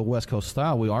 talking of the West Coast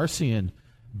style, we are seeing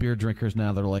beer drinkers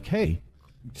now that are like, hey,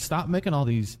 stop making all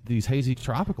these hazy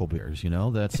tropical beers, you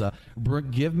know. That's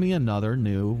give me another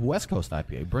new West Coast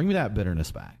IPA. Bring me that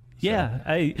bitterness back. Yeah,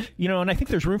 and I think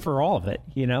there's room for all of it,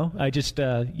 you know. I just,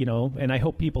 you know, and I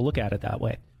hope people look at it that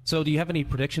way. So do you have any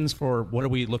predictions for what are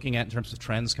we looking at in terms of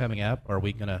trends coming up? Are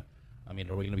we going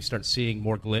to start seeing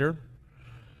more glitter?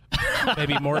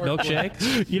 Maybe more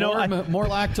milkshakes? You know, more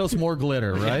lactose, more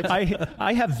glitter, right?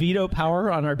 I have veto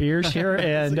power on our beers here,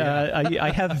 and I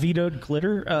have vetoed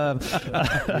glitter.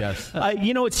 Yes.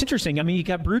 You know, it's interesting. I mean, you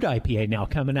got brewed IPA now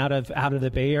coming out of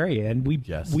the Bay Area, and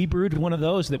we brewed one of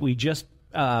those that we just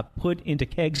put into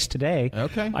kegs today.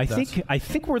 Okay. I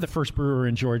think we're the first brewer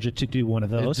in Georgia to do one of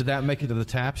those. Did that make it to the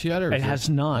taps yet? Or it has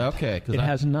not. Okay. It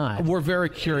has not. We're very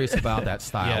curious about that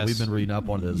style. Yes. We've been reading up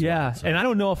on it as yeah, well. So. And I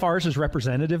don't know if ours is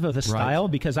representative of the style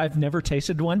because I've never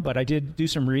tasted one, but I did do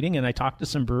some reading, and I talked to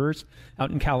some brewers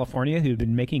out in California who'd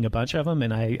been making a bunch of them,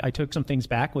 and I took some things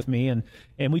back with me, and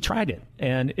we tried it.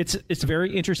 And it's a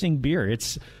very interesting beer.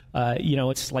 It's you know,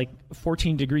 it's like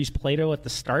 14 degrees Plato at the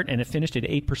start, and it finished at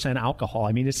 8% alcohol.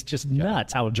 I mean, it's just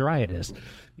nuts how dry it is.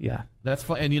 Yeah. That's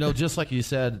fun. And, you know, just like you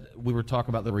said, we were talking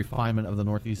about the refinement of the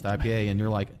Northeast IPA, and you're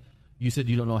like, you said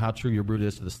you don't know how true your brew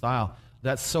is to the style.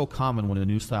 That's so common when a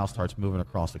new style starts moving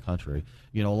across the country.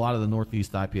 You know, a lot of the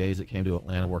Northeast IPAs that came to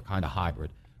Atlanta were kind of hybrid.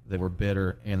 They were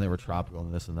bitter, and they were tropical,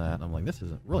 and this and that. And I'm like, this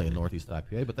isn't really a Northeast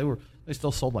IPA, but they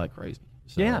still sold like crazy.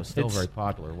 So yeah. It's still very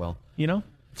popular. Well, you know,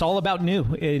 it's all about new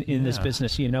in this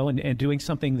business, you know, and doing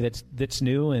something that's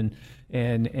new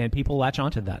and people latch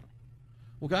onto that.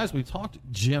 Well, guys, we've talked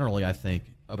generally, I think,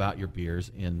 about your beers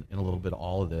in a little bit of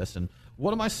all of this. And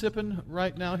what am I sipping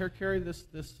right now here, Carrie, this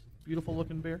beautiful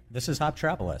looking beer? This is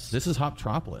Hoptropolis. This is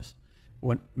Hoptropolis.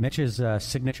 Mitch's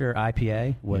signature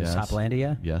IPA was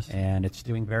Hoplandia. Yes. And it's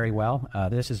doing very well.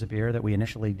 This is a beer that we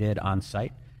initially did on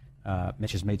site.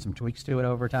 Mitch has made some tweaks to it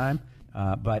over time.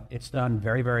 But it's done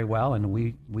very, very well, and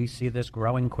we see this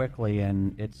growing quickly,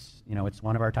 and it's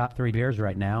one of our top 3 beers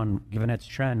right now, and given its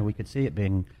trend, we could see it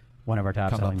being one of our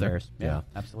top selling beers. Yeah,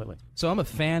 absolutely. So I'm a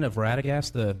fan of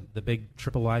Radagast, the big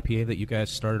triple IPA that you guys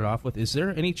started off with. Is there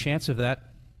any chance of that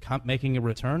making a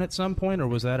return at some point, or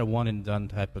was that a one and done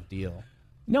type of deal?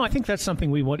 No, I think that's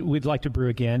something we'd like to brew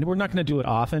again. We're not going to do it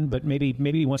often, but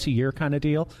maybe once a year kind of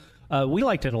deal. We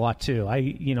liked it a lot too.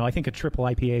 I think a triple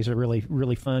IPA is a really,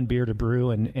 really fun beer to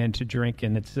brew and to drink,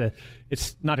 and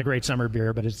it's not a great summer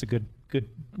beer, but it's a good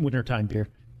wintertime beer.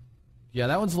 Yeah,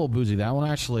 that one's a little boozy. That one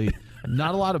actually,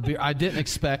 not a lot of beer. I didn't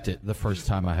expect it the first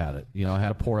time I had it. You know, I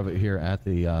had a pour of it here at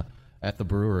the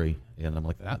brewery, and I'm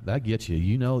like, that gets you.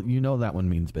 You know that one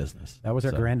means business. That was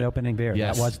our grand opening beer.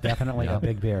 Yes. That was definitely a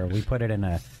big beer. We put it in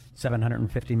a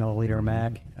 750 milliliter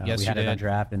mag. Yes, we had you it on did.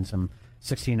 draft in some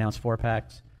 16-ounce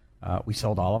 4-packs. We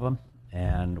sold all of them,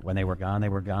 and when they were gone, they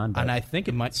were gone. And I think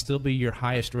it might still be your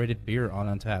highest rated beer on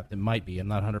Untapped. It might be. I'm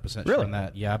not 100% sure on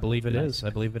that. Yeah, I believe it is. I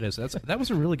believe it is. That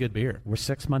was a really good beer. We're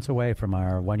 6 months away from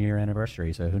our 1-year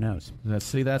anniversary, so who knows?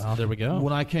 There we go.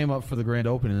 When I came up for the grand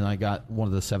opening, I got one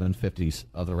of the 750s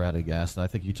of the Radagast, and I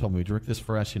think you told me, drink this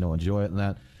fresh, enjoy it and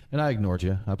that. And I ignored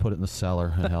you. I put it in the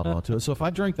cellar and held on to it. So if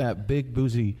I drink that big,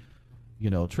 boozy,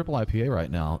 triple IPA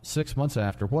right now, 6 months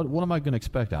after, what am I going to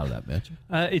expect out of that, Mitch?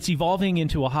 It's evolving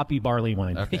into a hoppy barley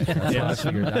wine. Okay, that's what I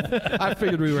figured. I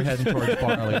figured we were heading towards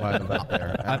barley wine about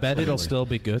there. Absolutely. I bet it'll still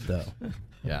be good, though.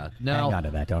 Yeah. Now, hang on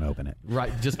to that. Don't open it.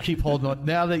 Right. Just keep holding on.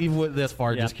 Now that you've went this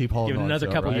far, just keep holding on. Give it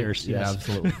another couple years. Yeah, Yes.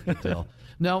 absolutely. Still.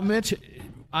 Now, Mitch,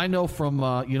 I know from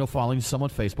following some on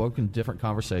Facebook and different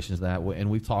conversations that way, and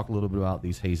we've talked a little bit about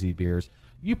these hazy beers.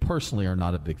 You personally are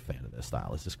not a big fan of this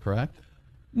style. Is this correct?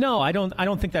 No, I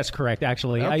don't think that's correct,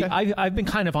 actually. Okay. I've been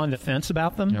kind of on the fence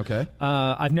about them. Okay.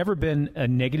 I've never been a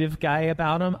negative guy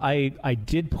about them. I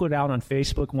did put out on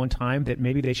Facebook one time that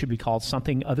maybe they should be called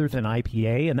something other than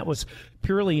IPA, and that was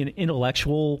purely an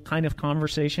intellectual kind of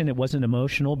conversation. It wasn't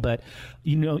emotional, but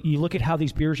you look at how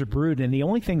these beers are brewed, and the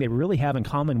only thing they really have in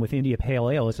common with India Pale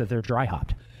Ale is that they're dry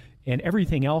hopped.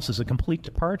 everything else is a complete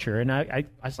departure. And I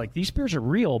was like, these beers are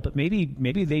real, but maybe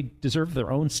they deserve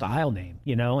their own style name,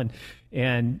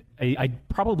 and I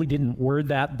probably didn't word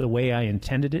that the way I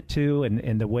intended it to,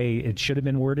 and the way it should have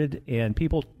been worded, and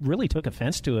people really took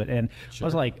offense to it. And I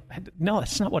was like, no,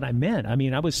 that's not what I meant. I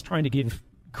mean, I was trying to give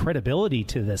credibility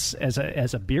to this as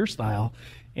a beer style,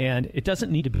 and it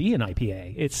doesn't need to be an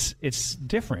IPA. It's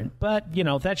different, but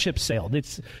that ship sailed.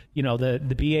 It's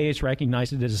the BA has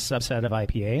recognized it as a subset of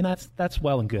IPA, and that's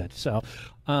well and good. So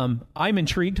I'm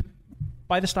intrigued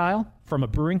by the style from a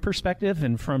brewing perspective,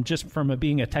 and from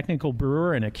being a technical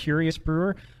brewer and a curious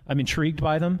brewer. I'm intrigued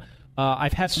by them.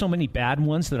 I've had so many bad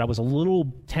ones that I was a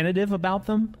little tentative about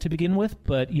them to begin with,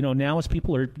 but now as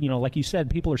people are like you said,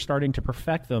 people are starting to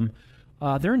perfect them.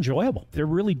 They're enjoyable. They're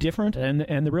really different, and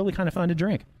they're really kind of fun to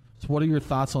drink. So what are your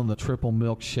thoughts on the triple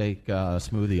milkshake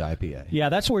smoothie IPA? Yeah,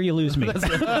 that's where you lose me.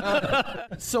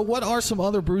 So what are some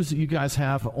other brews that you guys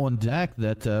have on deck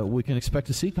that we can expect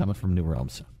to see coming from New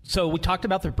Realms? So we talked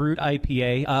about the Brut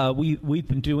IPA. We've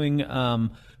been doing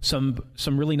some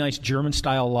really nice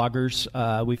German-style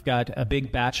lagers. We've got a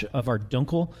big batch of our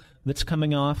Dunkel that's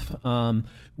coming off.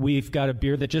 We've got a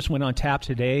beer that just went on tap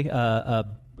today,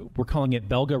 we're calling it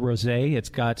Belga Rosé. It's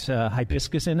got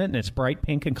hibiscus in it, and it's bright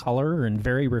pink in color and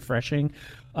very refreshing.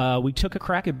 We took a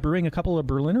crack at brewing a couple of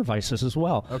Berliner Weisses as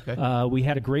well. Okay. We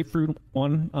had a grapefruit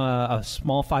one, a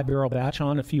small 5-barrel batch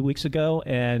on a few weeks ago,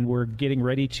 and we're getting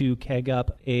ready to keg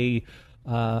up a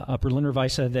Berliner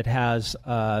Weisse that has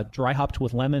dry hopped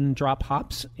with lemon drop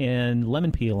hops and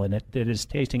lemon peel in it that is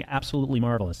tasting absolutely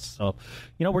marvelous. So,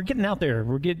 we're getting out there.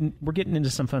 We're getting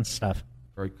into some fun stuff.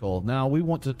 Very cool. Now we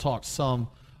want to talk some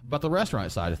about the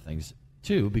restaurant side of things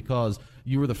too, because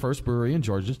you were the first brewery in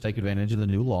Georgia to take advantage of the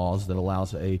new laws that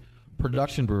allows a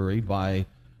production brewery by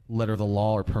letter of the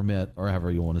law or permit, or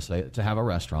however you want to say it, to have a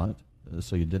restaurant.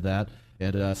 So you did that,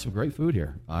 and some great food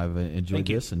here. I've enjoyed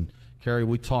this. And Carrie,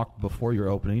 we talked before your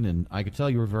opening, and I could tell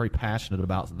you were very passionate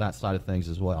about that side of things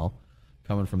as well,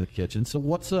 coming from the kitchen. So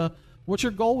what's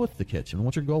your goal with the kitchen?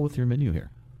 What's your goal with your menu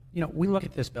here? We look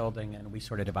at this building and we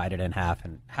sort of divide it in half,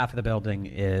 and half of the building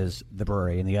is the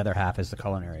brewery and the other half is the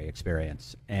culinary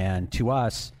experience. And to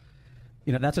us,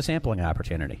 that's a sampling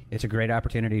opportunity. It's a great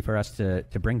opportunity for us to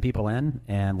bring people in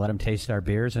and let them taste our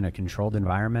beers in a controlled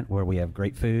environment where we have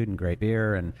great food and great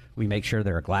beer, and we make sure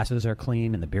their glasses are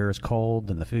clean and the beer is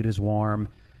cold and the food is warm.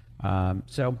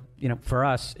 So, for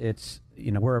us, it's,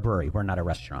 we're a brewery. We're not a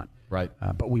restaurant. Right.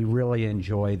 But we really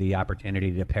enjoy the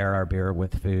opportunity to pair our beer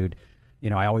with food.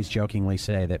 I always jokingly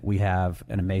say that we have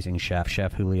an amazing chef.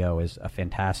 Chef Julio is a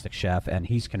fantastic chef, and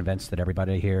he's convinced that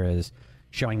everybody here is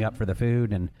showing up for the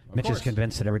food, and Mitch is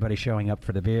convinced that everybody's showing up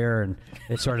for the beer, and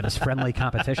it's sort of this friendly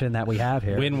competition that we have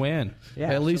here. Win-win.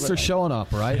 Yeah, at least they're showing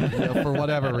up, right? For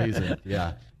whatever reason.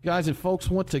 Yeah. Guys, if folks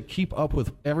want to keep up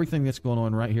with everything that's going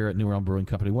on right here at New Realm Brewing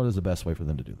Company, what is the best way for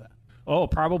them to do that? Oh,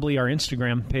 probably our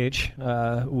Instagram page.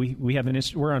 We have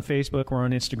we're on Facebook. We're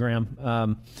on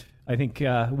Instagram. I think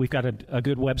we've got a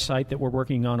good website that we're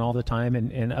working on all the time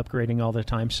and upgrading all the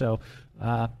time. So,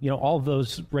 all of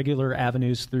those regular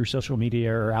avenues through social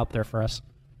media are out there for us.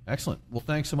 Excellent. Well,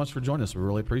 thanks so much for joining us. We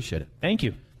really appreciate it. Thank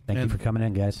you. Thank you for coming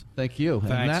in, guys. Thank you.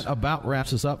 Thanks. And that about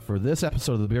wraps us up for this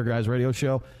episode of the Beer Guys Radio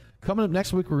Show. Coming up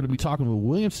next week, we're going to be talking with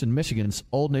Williamson, Michigan's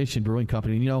Old Nation Brewing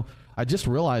Company. And, I just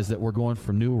realized that we're going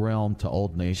from New Realm to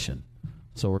Old Nation.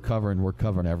 So we're covering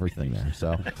everything there.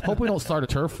 So hope we don't start a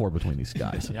turf war between these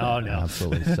guys. No.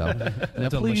 Absolutely. So now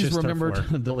please remember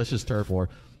delicious turf war.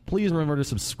 Please remember to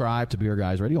subscribe to Beer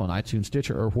Guys Radio on iTunes,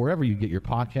 Stitcher, or wherever you get your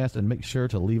podcast, and make sure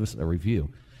to leave us a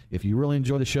review. If you really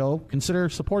enjoy the show, consider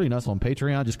supporting us on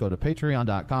Patreon. Just go to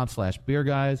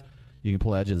patreon.com/beerguys. You can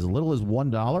pledge as little as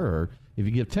 $1, or if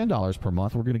you give $10 per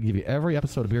month, we're going to give you every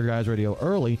episode of Beer Guys Radio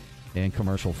early and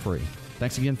commercial free.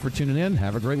 Thanks again for tuning in.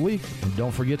 Have a great week. And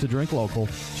don't forget to drink local.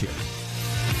 Cheers.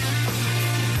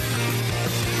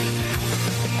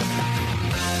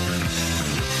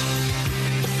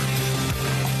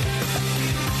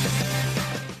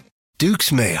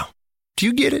 Duke's Mayo. Do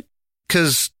you get it?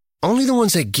 'Cause only the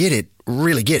ones that get it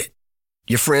really get it.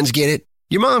 Your friends get it.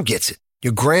 Your mom gets it.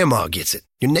 Your grandma gets it.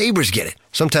 Your neighbors get it.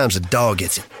 Sometimes the dog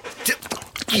gets it.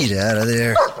 Get out of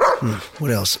there.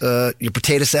 What else? Your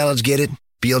potato salads get it.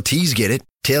 BLTs get it,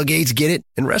 tailgates get it,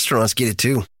 and restaurants get it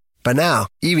too. By now,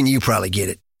 even you probably get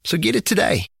it. So get it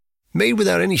today. Made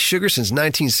without any sugar since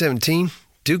 1917,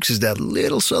 Duke's is that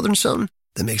little southern something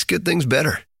that makes good things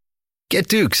better. Get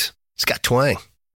Duke's. It's got twang.